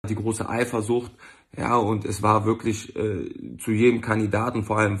die große Eifersucht. Ja, und es war wirklich zu jedem Kandidaten,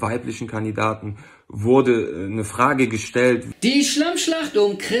 vor allem weiblichen Kandidaten, wurde eine Frage gestellt. Die Schlammschlacht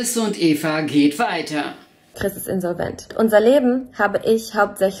um Chris und Eva geht weiter. Chris ist insolvent. Unser Leben habe ich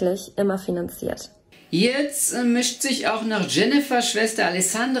hauptsächlich immer finanziert. Jetzt mischt sich auch noch Jenefers Schwester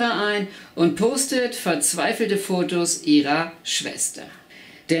Alessandra ein und postet verzweifelte Fotos ihrer Schwester.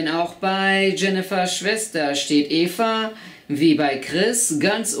 Denn auch bei Jenefers Schwester steht Eva, wie bei Chris,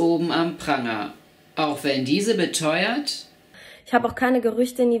 ganz oben am Pranger. Auch wenn diese beteuert: Ich habe auch keine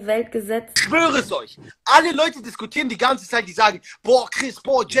Gerüchte in die Welt gesetzt. Ich schwöre es euch, alle Leute diskutieren die ganze Zeit, die sagen, boah, Chris,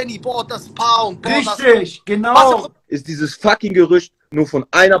 boah, Jenny, boah, das Paar und boah, richtig, das... genau. Ist dieses fucking Gerücht nur von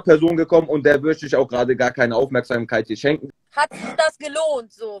einer Person gekommen und der möchte ich auch gerade gar keine Aufmerksamkeit hier schenken. Hat sich das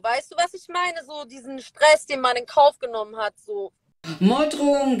gelohnt, so? Weißt du, was ich meine? So diesen Stress, den man in Kauf genommen hat, so.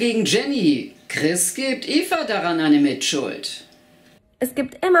 Morddrohung gegen Jenny. Chris gibt Eva daran eine Mitschuld. Es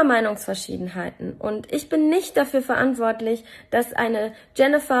gibt immer Meinungsverschiedenheiten und ich bin nicht dafür verantwortlich, dass eine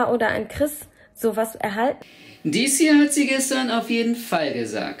Jenefer oder ein Chris sowas erhalten. Dies hier hat sie gestern auf jeden Fall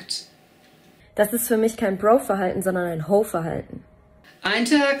gesagt. Das ist für mich kein Bro-Verhalten, sondern ein Ho-Verhalten. Ein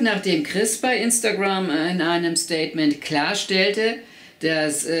Tag nachdem Chris bei Instagram in einem Statement klarstellte,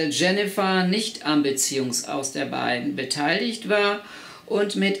 dass Jenefer nicht am Beziehungsaus der beiden beteiligt war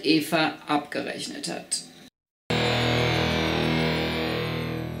und mit Eva abgerechnet hat.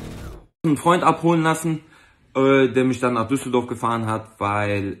 Einen Freund abholen lassen, der mich dann nach Düsseldorf gefahren hat,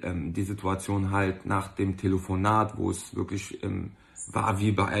 weil die Situation halt nach dem Telefonat, wo es wirklich war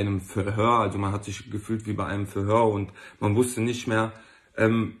wie bei einem Verhör, also man hat sich gefühlt wie bei einem Verhör und man wusste nicht mehr,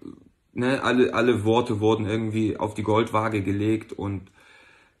 alle Worte wurden irgendwie auf die Goldwaage gelegt und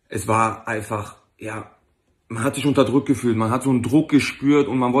es war einfach, ja, man hat sich unter Druck gefühlt, man hat so einen Druck gespürt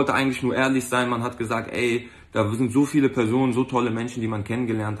und man wollte eigentlich nur ehrlich sein, man hat gesagt, ey, da sind so viele Personen, so tolle Menschen, die man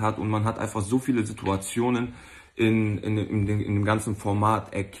kennengelernt hat und man hat einfach so viele Situationen in dem ganzen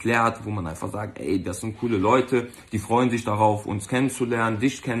Format erklärt, wo man einfach sagt, ey, das sind coole Leute, die freuen sich darauf, uns kennenzulernen,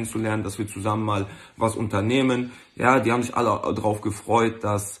 dich kennenzulernen, dass wir zusammen mal was unternehmen. Ja, die haben sich alle darauf gefreut,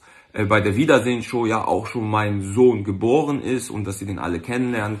 dass bei der Wiedersehensshow ja auch schon mein Sohn geboren ist und dass sie den alle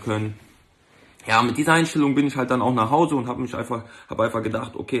kennenlernen können. Ja, mit dieser Einstellung bin ich halt dann auch nach Hause und habe einfach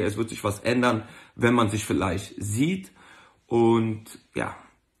gedacht, okay, es wird sich was ändern, wenn man sich vielleicht sieht. Und ja,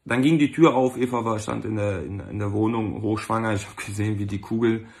 dann ging die Tür auf, Eva stand in der Wohnung, hochschwanger. Ich habe gesehen, wie die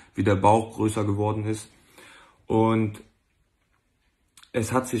Kugel, wie der Bauch größer geworden ist. Und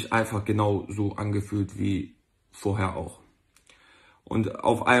es hat sich einfach genau so angefühlt wie vorher auch. Und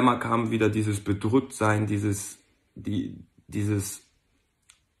auf einmal kam wieder dieses Bedrücktsein, wie soll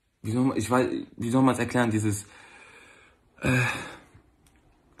man es erklären,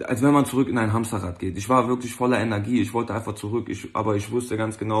 als wenn man zurück in ein Hamsterrad geht. Ich war wirklich voller Energie, ich wollte einfach zurück, aber ich wusste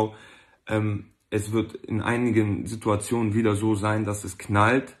ganz genau, es wird in einigen Situationen wieder so sein, dass es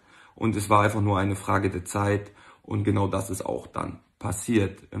knallt und es war einfach nur eine Frage der Zeit und genau das ist auch dann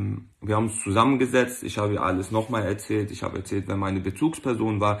passiert. Wir haben uns zusammengesetzt, ich habe ihr alles nochmal erzählt, ich habe erzählt, wer meine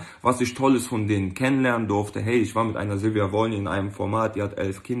Bezugsperson war, was ich Tolles von denen kennenlernen durfte. Hey, ich war mit einer Silvia Wolny in einem Format, die hat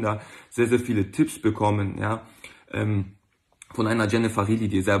 11 Kinder, sehr, sehr viele Tipps bekommen, ja, von einer Jenefer Riili,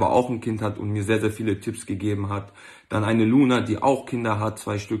 die selber auch ein Kind hat und mir sehr, sehr viele Tipps gegeben hat. Dann eine Luna, die auch Kinder hat,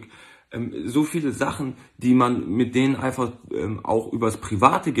 2 Stück. So viele Sachen, die man mit denen einfach auch übers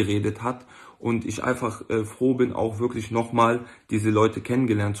Private geredet hat und ich einfach froh bin, auch wirklich nochmal diese Leute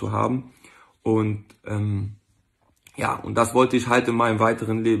kennengelernt zu haben und ja, und das wollte ich halt in meinem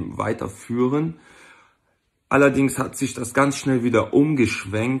weiteren Leben weiterführen. Allerdings hat sich das ganz schnell wieder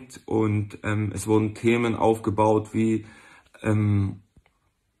umgeschwenkt und es wurden Themen aufgebaut wie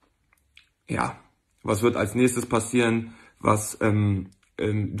ja, was wird als nächstes passieren,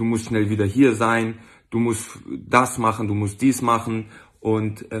 du musst schnell wieder hier sein, du musst das machen, du musst dies machen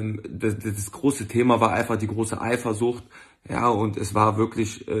und das große Thema war einfach die große Eifersucht, ja, und es war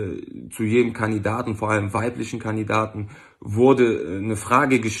wirklich zu jedem Kandidaten, vor allem weiblichen Kandidaten, wurde eine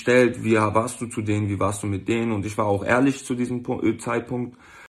Frage gestellt, wie warst du zu denen, wie warst du mit denen und ich war auch ehrlich zu diesem Zeitpunkt.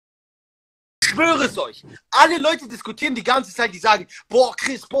 Ich schwöre es euch, alle Leute diskutieren die ganze Zeit, die sagen, boah,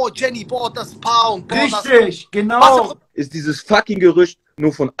 Chris, boah, Jenny, boah, das Paar und boah, richtig, das... genau. Ist dieses fucking Gerücht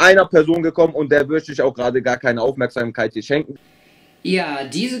nur von einer Person gekommen und der möchte ich auch gerade gar keine Aufmerksamkeit hier schenken. Ja,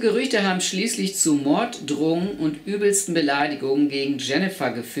 diese Gerüchte haben schließlich zu Morddrohungen und übelsten Beleidigungen gegen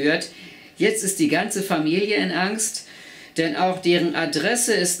Jenefer geführt. Jetzt ist die ganze Familie in Angst, denn auch deren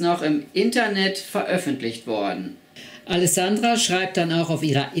Adresse ist noch im Internet veröffentlicht worden. Alessandra schreibt dann auch auf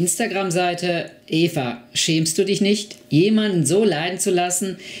ihrer Instagram-Seite: Eva, schämst du dich nicht, jemanden so leiden zu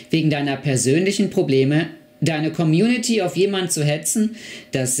lassen wegen deiner persönlichen Probleme? deine Community auf jemanden zu hetzen,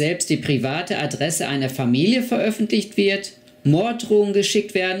 dass selbst die private Adresse einer Familie veröffentlicht wird, Morddrohungen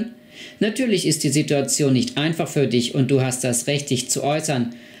geschickt werden? Natürlich ist die Situation nicht einfach für dich und du hast das Recht, dich zu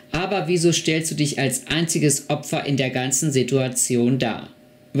äußern, aber wieso stellst du dich als einziges Opfer in der ganzen Situation dar?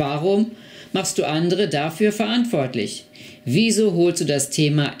 Warum machst du andere dafür verantwortlich? Wieso holst du das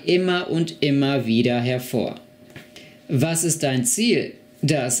Thema immer und immer wieder hervor? Was ist dein Ziel?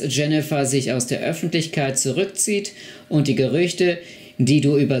 Dass Jenefer sich aus der Öffentlichkeit zurückzieht und die Gerüchte, die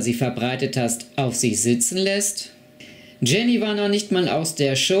du über sie verbreitet hast, auf sich sitzen lässt? Jenny war noch nicht mal aus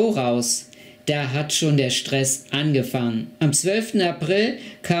der Show raus. Da hat schon der Stress angefangen. Am 12. April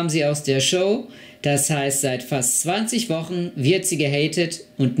kam sie aus der Show. Das heißt, seit fast 20 Wochen wird sie gehatet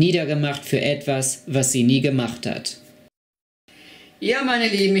und niedergemacht für etwas, was sie nie gemacht hat. Ja, meine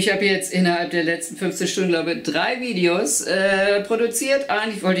Lieben, ich habe jetzt innerhalb der letzten 15 Stunden, glaube ich, 3 Videos produziert.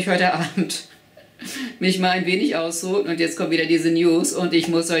 Eigentlich wollte ich heute Abend mich mal ein wenig ausruhen und jetzt kommt wieder diese News und ich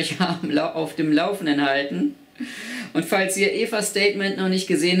muss euch auf dem Laufenden halten. Und falls ihr Evas Statement noch nicht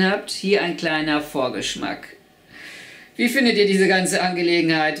gesehen habt, hier ein kleiner Vorgeschmack. Wie findet ihr diese ganze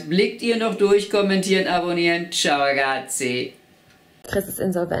Angelegenheit? Blickt ihr noch durch, kommentieren, abonnieren. Ciao ragazzi. Chris ist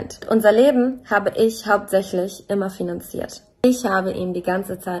insolvent. Unser Leben habe ich hauptsächlich immer finanziert. Ich habe ihm die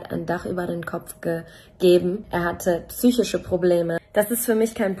ganze Zeit ein Dach über den Kopf gegeben. Er hatte psychische Probleme. Das ist für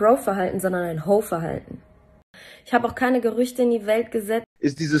mich kein Bro-Verhalten, sondern ein Ho-Verhalten. Ich habe auch keine Gerüchte in die Welt gesetzt.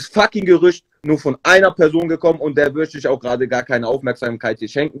 Ist dieses fucking Gerücht nur von einer Person gekommen und der möchte ich auch gerade gar keine Aufmerksamkeit hier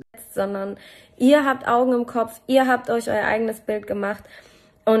schenken. Sondern ihr habt Augen im Kopf, ihr habt euch euer eigenes Bild gemacht.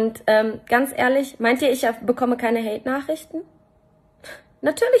 Und ganz ehrlich, meint ihr, ich bekomme keine Hate-Nachrichten?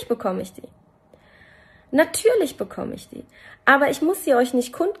 Natürlich bekomme ich die. Natürlich bekomme ich die. Aber ich muss sie euch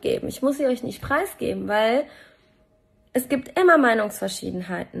nicht kundgeben, ich muss sie euch nicht preisgeben, weil es gibt immer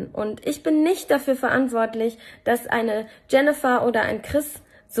Meinungsverschiedenheiten. Und ich bin nicht dafür verantwortlich, dass eine Jenefer oder ein Chris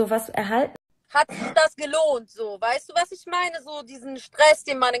sowas erhalten. Hat sich das gelohnt, so? Weißt du, was ich meine? So diesen Stress,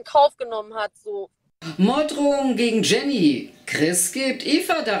 den man in Kauf genommen hat, so. Morddrohung gegen Jenny. Chris gibt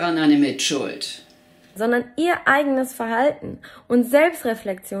Eva daran eine Mitschuld. Sondern ihr eigenes Verhalten. Und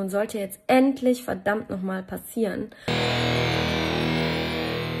Selbstreflexion sollte jetzt endlich verdammt nochmal passieren.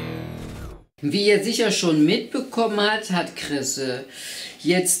 Wie ihr sicher schon mitbekommen habt, hat Chris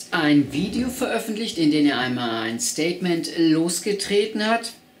jetzt ein Video veröffentlicht, in dem er einmal ein Statement losgetreten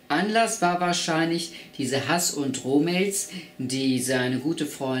hat. Anlass war wahrscheinlich diese Hass- und Drohmails, die seine gute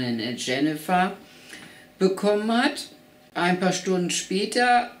Freundin Jenefer bekommen hat. Ein paar Stunden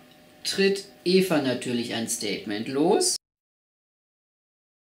später tritt Eva natürlich ein Statement los.